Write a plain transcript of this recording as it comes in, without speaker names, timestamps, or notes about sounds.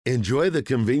Enjoy the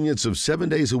convenience of 7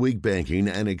 days a week banking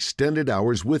and extended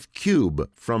hours with Cube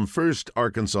from First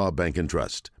Arkansas Bank and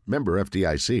Trust. Member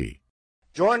FDIC.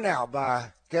 Joined now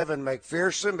by Kevin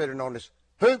McPherson, better known as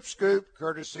Hoopscoop,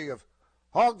 courtesy of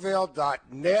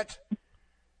Hogville.net.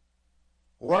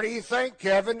 What do you think,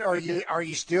 Kevin? Are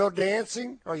you still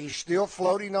dancing? Are you still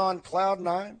floating on cloud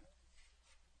nine?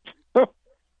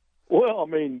 Well, I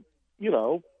mean,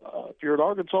 if you're an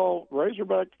Arkansas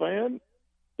Razorback fan,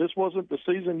 this wasn't the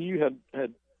season you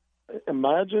had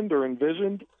imagined or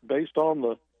envisioned based on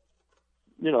the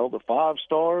 5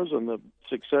 stars and the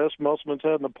success Musselman's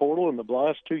had in the portal in the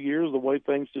last 2 years, the way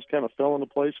things just kind of fell into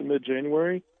place in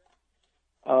mid-January.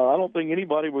 I don't think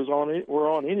anybody were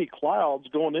on any clouds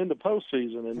going into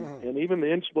postseason, and even the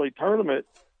NCAA tournament,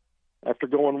 after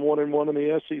going 1-1 in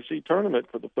the SEC tournament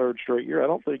for the third straight year, I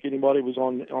don't think anybody was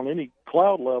on any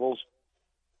cloud levels.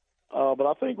 But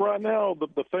I think right now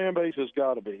the fan base has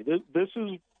got to be. This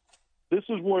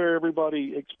is where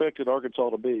everybody expected Arkansas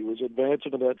to be, was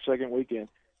advancing to that second weekend.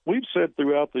 We've said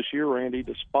throughout this year, Randy,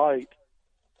 despite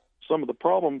some of the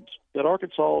problems that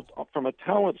Arkansas, from a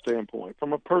talent standpoint,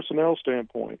 from a personnel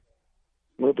standpoint,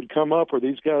 when it would come up, were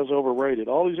these guys overrated?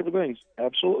 All these different things.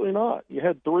 Absolutely not. You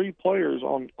had 3 players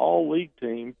on all-league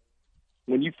team.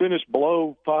 When you finished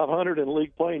below 500 in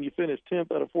league play and you finished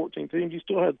 10th out of 14 teams, you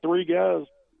still had 3 guys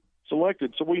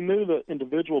selected. So we knew the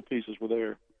individual pieces were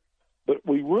there. But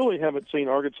we really haven't seen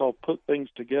Arkansas put things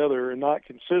together, and not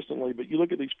consistently. But you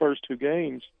look at these first 2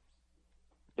 games,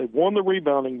 they've won the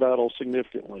rebounding battle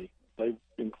significantly,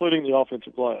 including the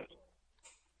offensive glass.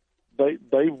 They've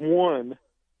won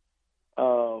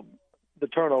the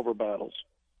turnover battles.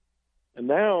 And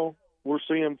now we're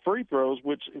seeing free throws,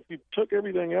 which if you took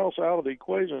everything else out of the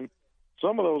equation,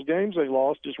 some of those games they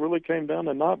lost just really came down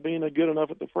to not being good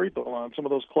enough at the free throw line. Some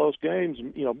of those close games,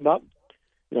 not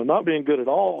being good at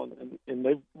all, and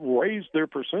they've raised their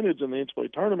percentage in the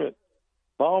NCAA tournament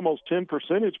by almost 10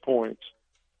 percentage points.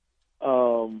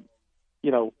 When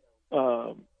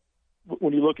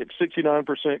you look at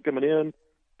 69% coming in,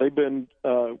 they've been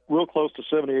real close to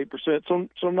 78%,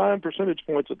 so 9 percentage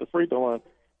points at the free throw line.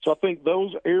 So I think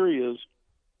those areas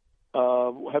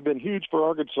have been huge for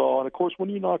Arkansas. And, of course, when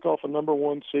you knock off a number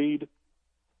 1 seed,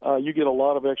 you get a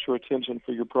lot of extra attention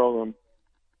for your program.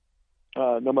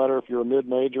 No matter if you're a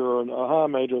mid-major or a high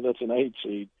major, that's an 8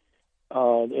 seed.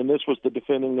 And this was the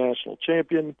defending national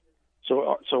champion.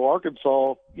 So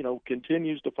Arkansas,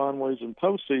 continues to find ways in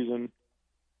postseason.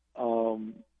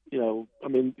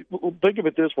 Think of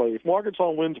it this way. If Arkansas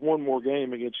wins one more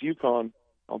game against UConn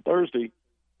on Thursday,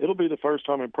 it'll be the first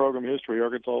time in program history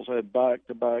Arkansas's had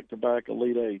back-to-back-to-back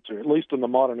Elite Eights, or at least in the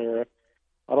modern era.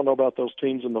 I don't know about those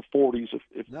teams in the 40s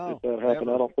if that happened.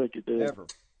 Ever. I don't think it did. Ever.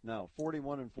 No,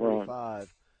 41 and 45. Right.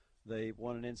 They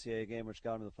won an NCAA game which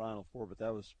got them to the Final Four, but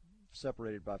that was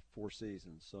separated by 4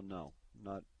 seasons. So, no,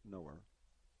 not nowhere.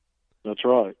 That's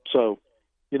right. So,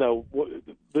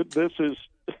 this is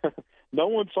 – no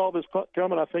one saw this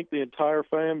coming. I think the entire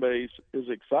fan base is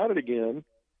excited again,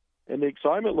 and the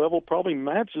excitement level probably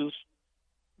matches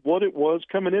what it was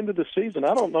coming into the season.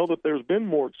 I don't know that there's been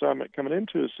more excitement coming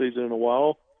into a season in a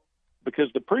while,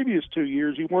 because the previous 2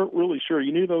 years you weren't really sure.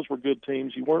 You knew those were good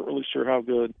teams. You weren't really sure how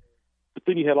good. But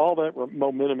then you had all that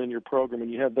momentum in your program,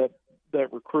 and you had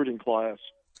that recruiting class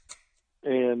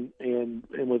and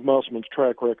with Musselman's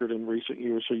track record in recent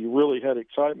years. So you really had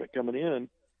excitement coming in.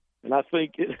 And I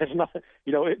think it has not,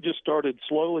 it just started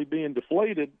slowly being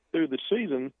deflated through the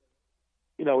season.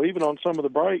 Even on some of the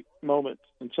bright moments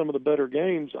and some of the better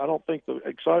games, I don't think the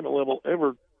excitement level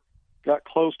ever got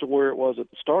close to where it was at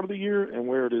the start of the year and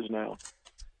where it is now.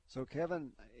 So,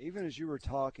 Kevin, even as you were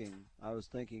talking, I was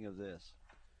thinking of this.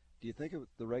 Do you think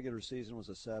the regular season was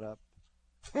a setup?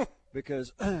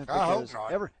 Because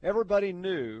everybody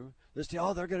knew this.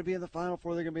 They're going to be in the Final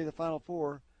Four. They're going to be in the Final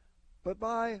Four. But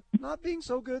by not being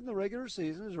so good in the regular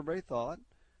season, as everybody thought,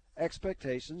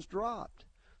 expectations dropped.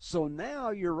 So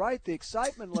now you're right, the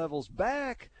excitement level's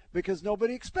back because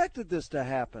nobody expected this to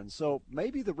happen. So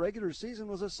maybe the regular season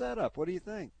was a setup. What do you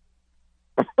think?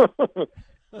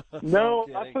 No,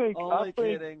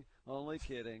 Only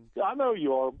kidding. I know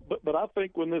you are, but I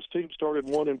think when this team started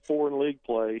 1-4 in league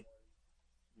play,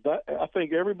 I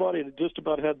think everybody just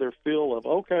about had their feel of,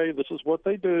 okay, this is what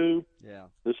they do. Yeah.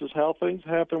 This is how things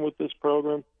happen with this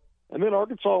program. And then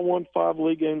Arkansas won 5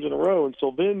 league games in a row, and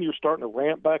so then you're starting to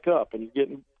ramp back up, and you're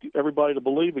getting everybody to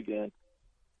believe again.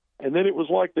 And then it was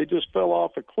like they just fell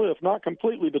off a cliff, not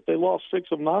completely, but they lost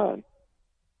 6 of 9.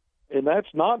 And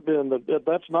that's not been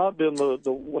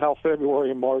the how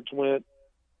February and March went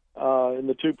in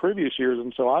the 2 previous years.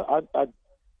 And so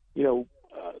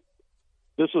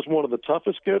this is one of the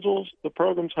toughest schedules the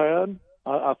program's had.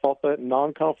 I thought that in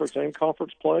non-conference and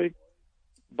conference play,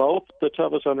 both the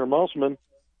toughest under Musselman.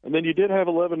 And then you did have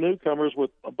 11 newcomers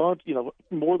with a bunch,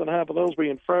 more than half of those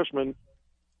being freshmen.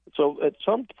 So at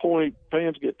some point,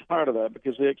 fans get tired of that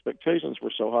because the expectations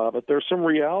were so high. But there's some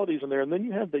realities in there. And then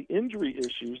you have the injury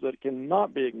issues that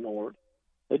cannot be ignored.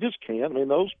 They just can't. I mean,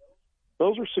 those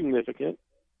are significant.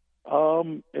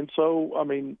 And so, I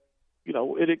mean,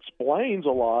 it explains a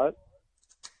lot.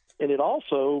 And it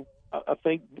also, I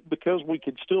think, because we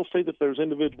could still see that there's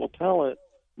individual talent,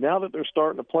 now that they're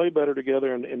starting to play better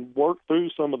together and work through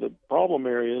some of the problem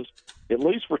areas, at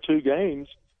least for 2 games,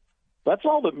 that's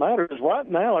all that matters. Right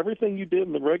now, everything you did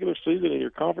in the regular season and your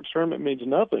conference tournament means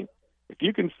nothing. If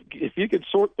you can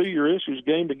sort through your issues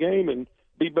game to game and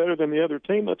be better than the other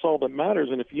team, that's all that matters.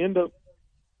 And if you end up,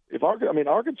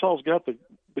 Arkansas's got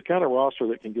the kind of roster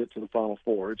that can get to the Final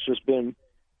Four. It's just been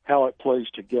how it plays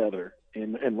together.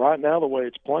 And right now, the way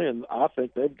it's playing, I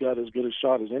think they've got as good a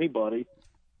shot as anybody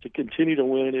to continue to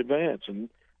win in advance. And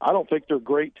I don't think they're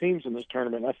great teams in this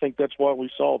tournament. I think that's why we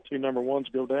saw 2 number ones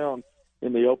go down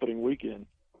in the opening weekend.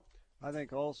 I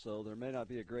think also there may not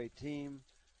be a great team.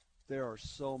 There are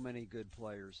so many good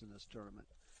players in this tournament.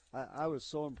 I was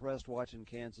so impressed watching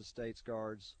Kansas State's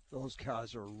guards. Those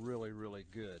guys are really, really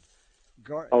good.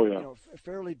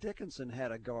 Fairleigh Dickinson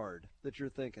had a guard that you're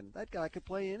thinking, that guy could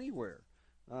play anywhere.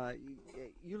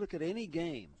 You look at any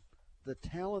game, the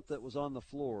talent that was on the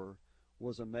floor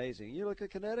was amazing. You look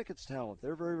at Connecticut's talent.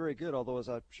 They're very, very good, although as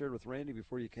I shared with Randy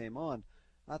before you came on,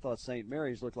 I thought St.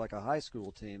 Mary's looked like a high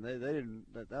school team. They didn't.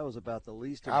 That was about the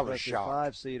least impressive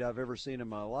 5 seed I've ever seen in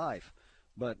my life.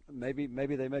 But maybe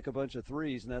they make a bunch of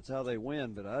threes and that's how they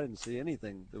win. But I didn't see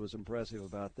anything that was impressive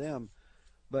about them.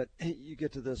 But you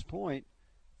get to this point,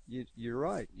 you're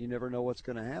right. You never know what's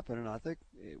going to happen. And I think,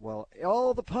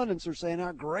 all the pundits are saying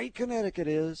how great Connecticut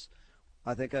is.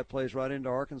 I think that plays right into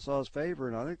Arkansas's favor,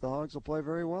 and I think the Hogs will play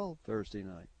very well Thursday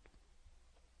night.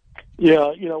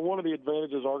 Yeah, one of the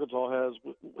advantages Arkansas has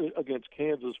against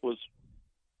Kansas was,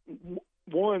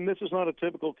 one, this is not a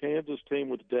typical Kansas team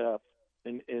with depth,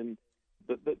 and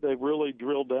they really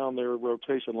drilled down their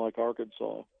rotation like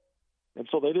Arkansas. And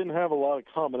so they didn't have a lot of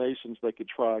combinations they could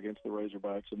try against the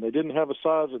Razorbacks, and they didn't have a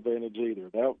size advantage either.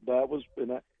 That was,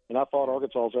 and I thought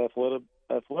Arkansas's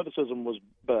athleticism was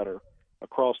better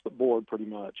across the board pretty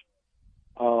much.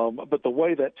 But the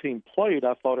way that team played,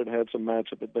 I thought it had some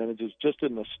matchup advantages just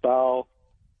in the style,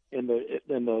 in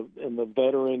the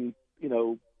veteran,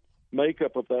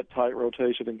 makeup of that tight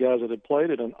rotation and guys that had played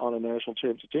it on a national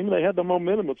championship team. And they had the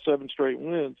momentum of 7 straight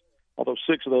wins, although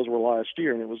 6 of those were last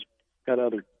year, and it was got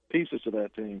other pieces to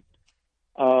that team.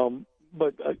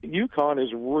 But UConn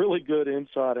is really good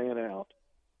inside and out,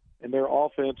 and their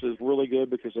offense is really good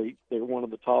because they're one of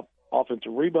the top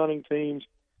offensive rebounding teams.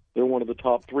 They're one of the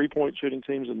top 3-point shooting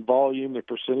teams in volume. Their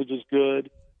percentage is good.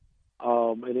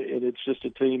 And it's just a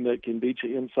team that can beat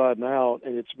you inside and out,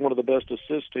 and it's one of the best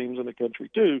assist teams in the country,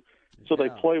 too. So they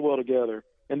play well together.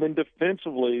 And then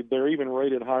defensively, they're even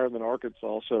rated higher than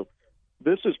Arkansas. So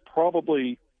this is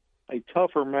probably a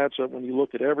tougher matchup when you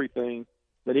look at everything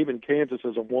than even Kansas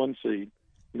as a 1 seed.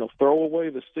 Throw away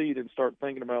the seed and start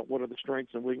thinking about what are the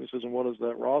strengths and weaknesses and what does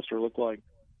that roster look like.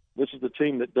 This is the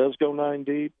team that does go 9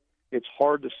 deep. It's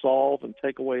hard to solve and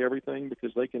take away everything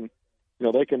because they can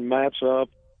match up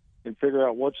and figure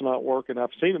out what's not working. I've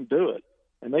seen them do it,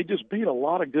 and they just beat a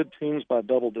lot of good teams by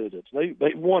double digits.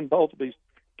 They won both of these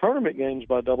tournament games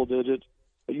by double digits.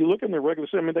 But you look in their regular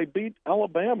season, they beat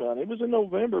Alabama, and it was in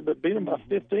November, but beat them by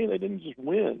 15. They didn't just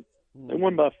win; they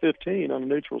won by 15 on a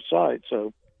neutral site.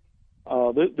 So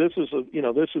this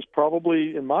is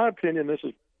probably, in my opinion, this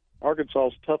is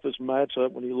Arkansas's toughest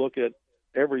matchup when you look at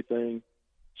everything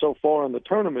so far in the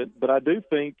tournament. But I do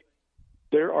think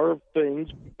there are things.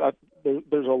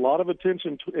 There's a lot of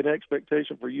attention and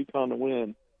expectation for UConn to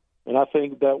win, and I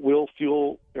think that will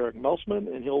fuel Eric Musselman,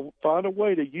 and he'll find a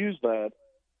way to use that.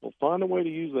 Because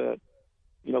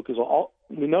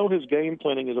we know his game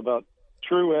planning is about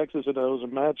true X's and O's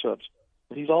and matchups,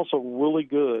 but he's also really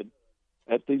good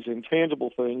at these intangible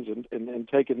things and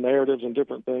taking narratives and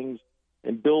different things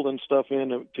and building stuff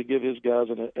in to give his guys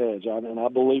an edge. And I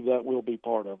believe that will be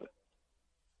part of it.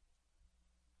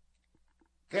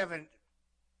 Kevin,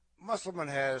 Musselman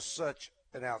has such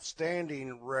an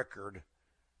outstanding record,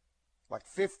 like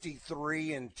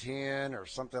 53-10 or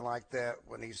something like that,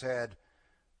 when he's had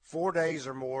 4 days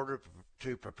or more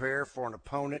to prepare for an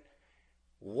opponent.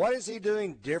 What is he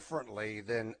doing differently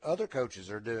than other coaches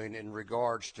are doing in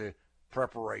regards to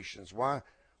preparations? Why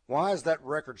is that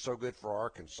record so good for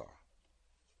Arkansas?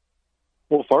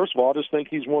 Well, first of all, I just think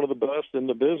he's one of the best in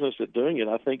the business at doing it.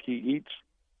 I think he eats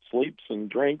sleeps and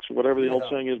drinks, whatever the old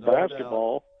saying is,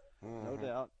 basketball. No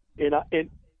doubt.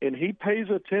 And he pays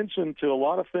attention to a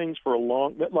lot of things for a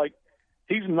long – like,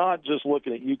 he's not just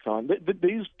looking at UConn.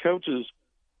 These coaches,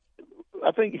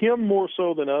 I think him more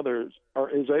so than others,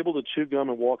 is able to chew gum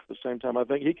and walk at the same time. I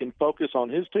think he can focus on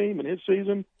his team and his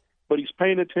season, but he's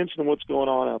paying attention to what's going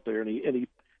on out there, and he's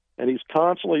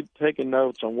constantly taking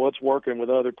notes on what's working with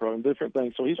other pros and different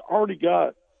things. So he's already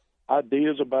got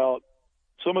ideas about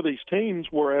some of these teams,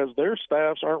 whereas their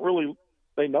staffs aren't really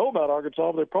 – they know about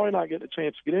Arkansas, but they're probably not getting a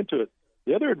chance to get into it.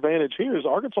 The other advantage here is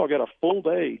Arkansas got a full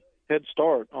day head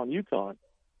start on UConn.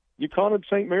 UConn and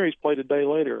St. Mary's played a day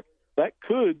later. That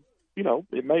could,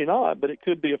 it may not, but it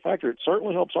could be a factor. It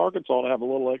certainly helps Arkansas to have a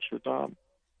little extra time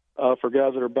for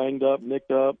guys that are banged up,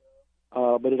 nicked up.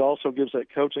 But it also gives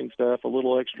that coaching staff a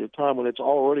little extra time when it's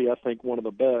already, I think, one of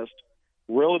the best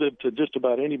relative to just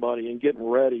about anybody in getting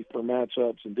ready for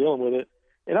matchups and dealing with it.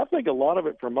 And I think a lot of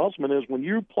it for Musselman is when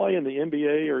you play in the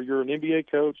NBA or you're an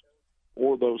NBA coach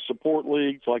or those support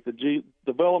leagues like the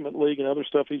Development League and other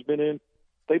stuff he's been in,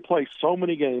 they play so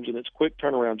many games and it's quick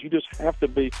turnarounds. You just have to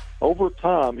be – over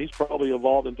time, he's probably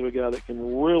evolved into a guy that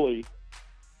can really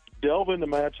delve into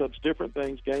matchups, different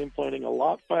things, game planning a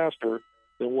lot faster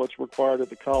than what's required at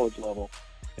the college level.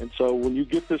 And so when you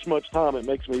get this much time, it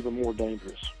makes him even more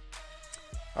dangerous.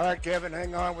 All right, Kevin,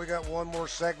 hang on. We got one more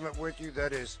segment with you.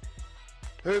 That is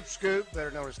Hoopscoop,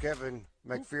 better known as Kevin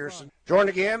McPherson. Joined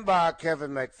again by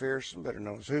Kevin McPherson, better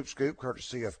known as Hoopscoop,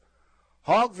 courtesy of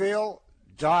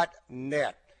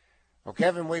Hogville.net. Well,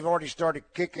 Kevin, we've already started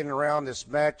kicking around this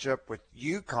matchup with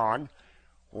UConn.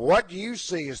 What do you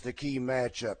see as the key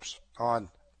matchups on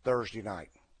Thursday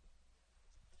night?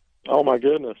 Oh, my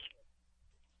goodness.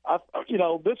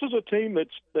 This is a team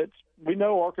that's we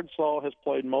know Arkansas has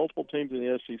played multiple teams in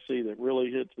the SEC that really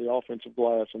hit the offensive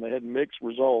glass, and they had mixed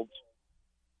results.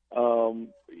 And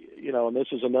this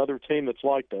is another team that's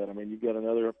like that. I mean, you've got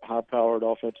another high-powered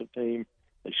offensive team.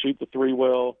 They shoot the three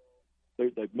well.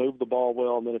 They move the ball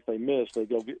well, and then if they miss, they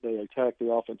attack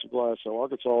the offensive glass. So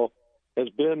Arkansas has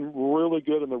been really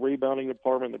good in the rebounding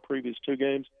department in the previous two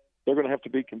games. They're going to have to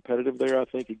be competitive there, I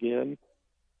think, again.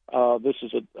 This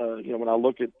is when I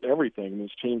look at everything,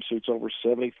 this team shoots over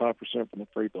 75% from the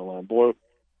free throw line. Boy,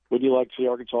 would you like to see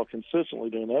Arkansas consistently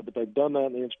doing that? But they've done that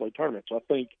in the NCAA tournament. So I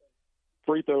think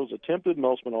free throws attempted.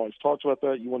 Musselman always talks about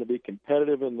that. You want to be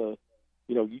competitive in the,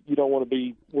 you don't want to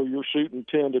be where you're shooting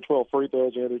 10 to 12 free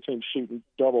throws and the other team's shooting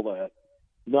double that.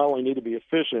 You not only need to be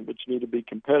efficient, but you need to be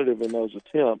competitive in those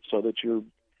attempts so that you're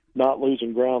not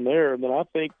losing ground there. And then I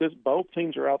think both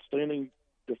teams are outstanding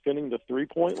defending the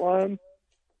three-point line.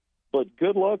 But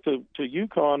good luck to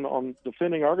UConn on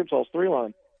defending Arkansas's three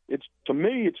line. To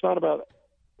me, it's not about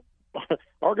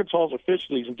Arkansas's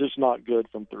efficiency is just not good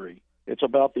from three. It's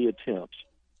about the attempts.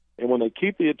 And when they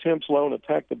keep the attempts low and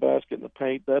attack the basket in the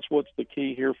paint, that's what's the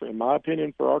key here, in my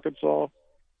opinion, for Arkansas.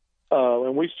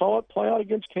 And we saw it play out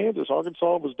against Kansas.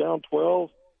 Arkansas was down 12,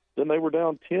 then they were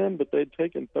down 10, but they'd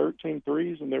taken 13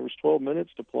 threes, and there was 12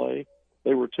 minutes to play.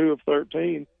 They were 2 of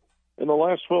 13. In the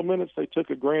last 12 minutes, they took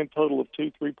a grand total of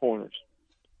 2 3-pointers.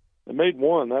 They made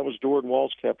one. That was Jordan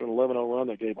Wall's captain, 11-0 run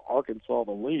that gave Arkansas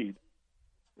the lead.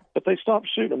 But they stopped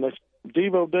shooting.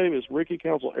 Devo Davis, Ricky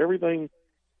Council, everything,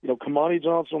 Kamani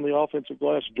Johnson on the offensive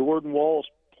glass, Jordan Wall's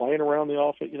playing around the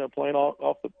offense, playing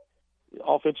off the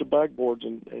offensive backboards.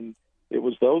 And it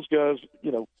was those guys,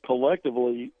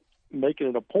 collectively making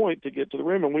it a point to get to the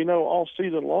rim. And we know all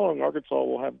season long Arkansas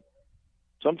will have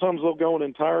sometimes they'll go an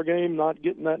entire game not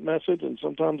getting that message, and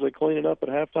sometimes they clean it up at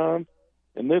halftime.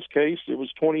 In this case, it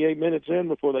was 28 minutes in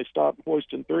before they stopped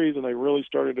hoisting threes, and they really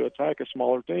started to attack a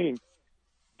smaller team.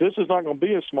 This is not going to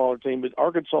be a smaller team, but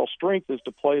Arkansas' strength is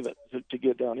to play that to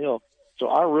get downhill. So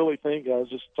I really think, guys,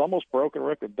 it's almost broken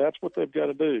record. That's what they've got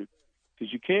to do,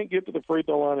 because you can't get to the free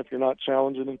throw line if you're not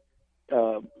challenging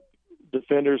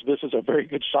defenders. This is a very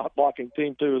good shot-blocking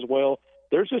team, too, as well.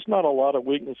 There's just not a lot of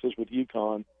weaknesses with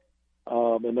UConn.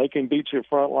 And they can beat you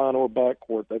front line or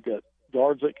backcourt. They've got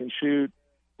guards that can shoot.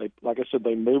 Like I said,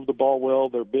 they move the ball well.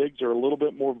 Their bigs are a little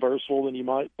bit more versatile than you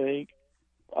might think.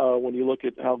 When you look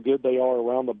at how good they are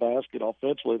around the basket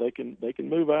offensively, they can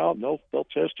move out and they'll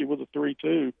test you with a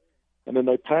 3-2, and then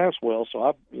they pass well.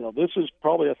 So this is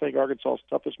probably, I think, Arkansas's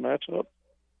toughest matchup.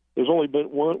 There's only been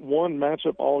one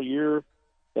matchup all year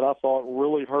that I thought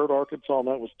really hurt Arkansas, and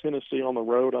that was Tennessee on the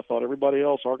road. I thought everybody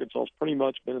else Arkansas's pretty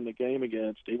much been in the game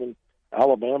against, even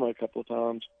Alabama a couple of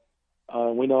times.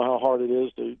 We know how hard it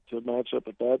is to match up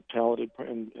with that talented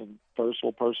and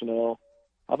versatile personnel.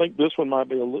 I think this one might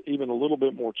be even a little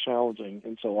bit more challenging,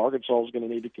 and so Arkansas is going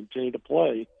to need to continue to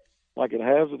play like it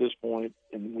has at this point,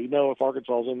 and we know if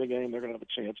Arkansas is in the game, they're going to have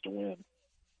a chance to win.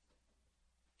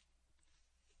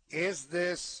 is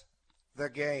this the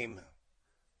game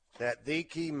that the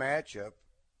key matchup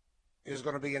is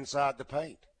going to be inside the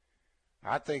paint?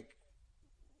 I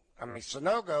mean,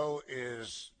 Sanogo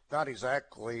is not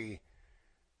exactly,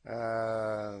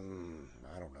 I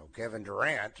don't know, Kevin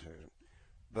Durant,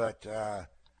 but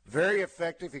very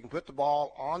effective. He can put the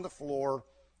ball on the floor.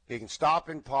 He can stop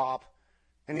and pop,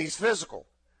 and he's physical.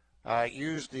 I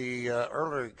used the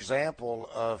earlier example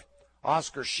of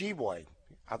Oscar Tshiebwe.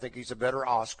 I think he's a better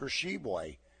Oscar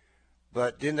Tshiebwe.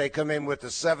 But then they come in with the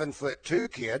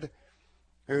 7'2" kid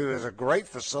who is a great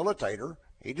facilitator.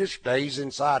 He just stays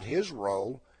inside his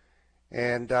role.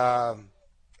 And, I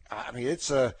mean,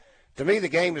 to me, the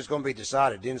game is going to be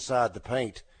decided inside the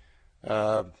paint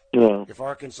if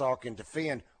Arkansas can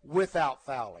defend without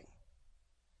fouling.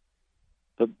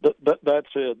 That's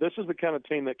it. This is the kind of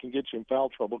team that can get you in foul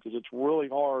trouble because it's really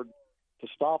hard to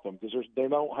stop them because they're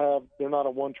not a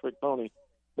one-trick pony.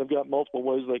 They've got multiple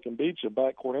ways they can beat you,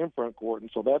 backcourt and front court,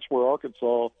 and so that's where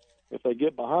Arkansas, if they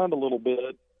get behind a little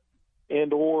bit,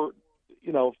 and or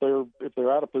if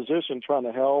they're out of position trying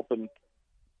to help and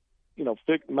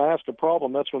mask a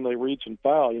problem, that's when they reach and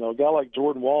foul. A guy like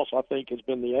Jordan Walsh, I think, has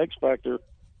been the X factor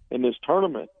in this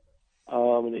tournament.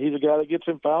 And he's a guy that gets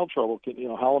in foul trouble.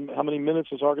 How many minutes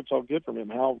does Arkansas get from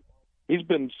him? He's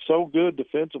been so good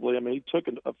defensively. I mean, he took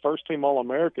a first-team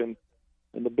All-American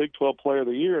in the Big 12 Player of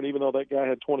the Year, and even though that guy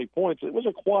had 20 points, it was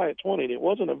a quiet 20, and it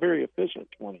wasn't a very efficient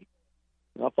 20.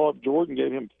 And I thought Jordan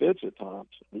gave him fits at times.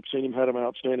 We've seen him had an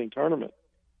outstanding tournament.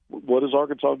 What does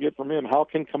Arkansas get from him? How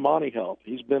can Kamani help?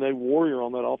 He's been a warrior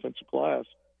on that offensive glass,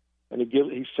 and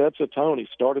he sets a tone. He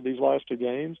started these last two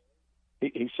games.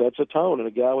 He sets a tone, and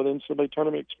a guy with NCAA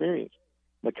tournament experience.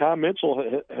 Mekhi Mitchell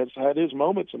has had his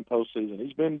moments in postseason.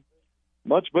 He's been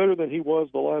much better than he was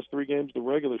the last three games of the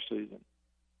regular season,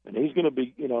 and he's going to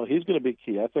be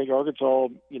key. I think Arkansas,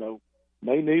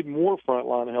 may need more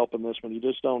frontline help in this one. You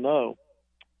just don't know.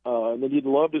 And then you'd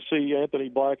love to see Anthony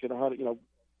Black at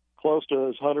close to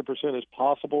as 100% as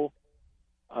possible.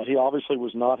 He obviously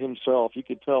was not himself. You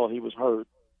could tell he was hurt.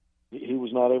 He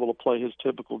was not able to play his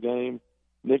typical game.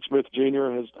 Nick Smith Jr.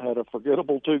 has had a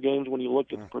forgettable two games when you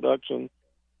look at the production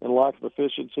and lack of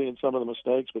efficiency and some of the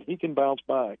mistakes, but he can bounce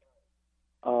back.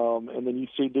 And then you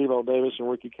see Devo Davis and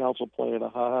Ricky Council playing at a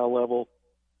high level.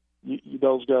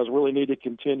 Those guys really need to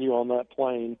continue on that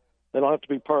plane. They don't have to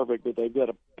be perfect, but they've got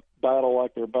to battle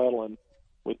like they're battling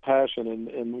with passion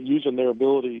and using their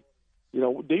ability.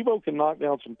 Devo can knock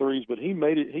down some threes, but he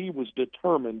made it. He was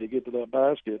determined to get to that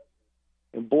basket.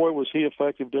 And boy, was he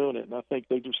effective doing it. And I think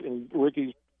and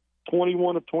Ricky's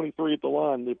 21 of 23 at the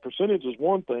line. The percentage is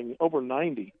one thing, over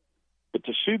 90. But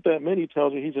to shoot that many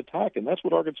tells you he's attacking. That's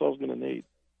what Arkansas is going to need.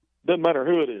 Doesn't matter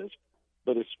who it is,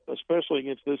 but it's especially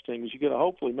against this team, is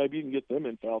hopefully maybe you can get them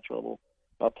in foul trouble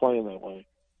by playing that way.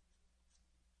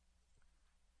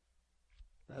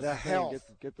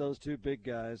 Get those two big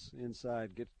guys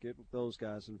inside. Get those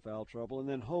guys in foul trouble, and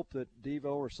then hope that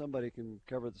Devo or somebody can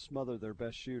smother their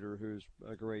best shooter, who's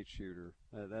a great shooter.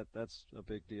 That's a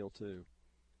big deal too.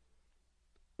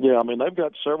 Yeah, I mean they've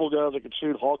got several guys that can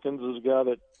shoot. Hawkins is a guy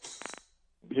that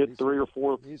hit three or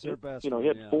four. He's their best.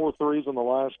 Hit 4 threes in the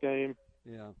last game.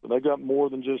 Yeah, but they got more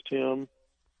than just him.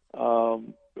 I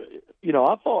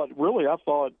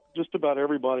thought just about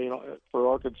everybody for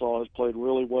Arkansas has played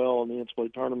really well in the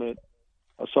NCAA tournament,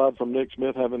 aside from Nick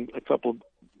Smith having a couple of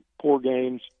poor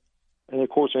games, and of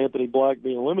course Anthony Black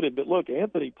being limited. But look,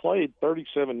 Anthony played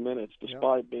 37 minutes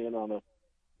despite being on a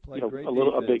big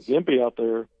gimpy out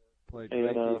there. Played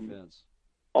great defense.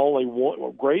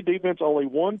 Great defense, only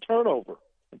one turnover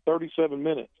in 37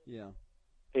 minutes. Yeah,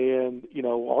 and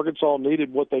Arkansas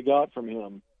needed what they got from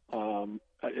him.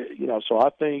 So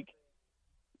I think,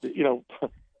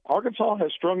 Arkansas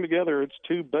has strung together its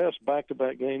two best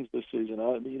back-to-back games this season.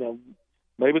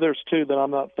 Maybe there's two that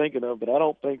I'm not thinking of, but I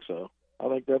don't think so. I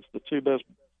think that's the two best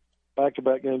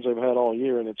back-to-back games they've had all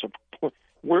year, and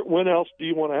when else do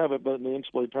you want to have it but in the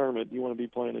NCAA tournament? You want to be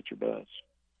playing at your best.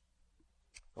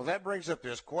 Well, that brings up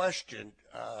this question,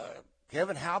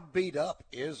 Kevin. How beat up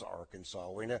is Arkansas?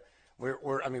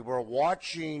 We're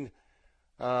watching.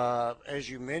 As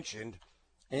you mentioned,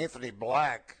 Anthony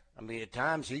Black, at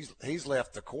times he's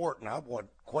left the court, and I would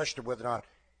question whether or not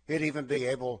he'd even be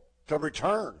able to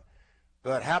return.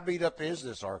 But how beat up is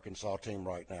this Arkansas team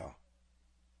right now?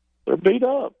 They're beat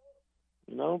up.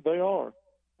 They are.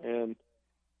 And,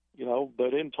 they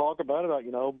didn't talk about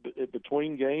it.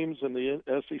 Between games in the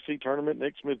SEC tournament,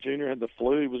 Nick Smith Jr. had the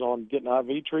flu. He was on getting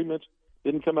IV treatments,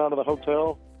 didn't come out of the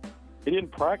hotel. He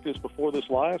didn't practice before this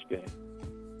last game.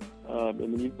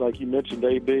 And like you mentioned,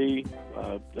 AB,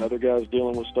 other guys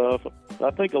dealing with stuff.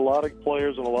 I think a lot of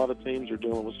players and a lot of teams are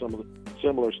dealing with some of the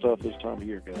similar stuff this time of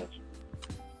year, guys.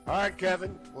 All right,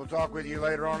 Kevin. We'll talk with you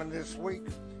later on in this week.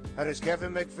 That is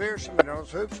Kevin McPherson, known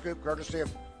as Hoopscoop, courtesy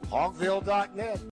of Hogville.net.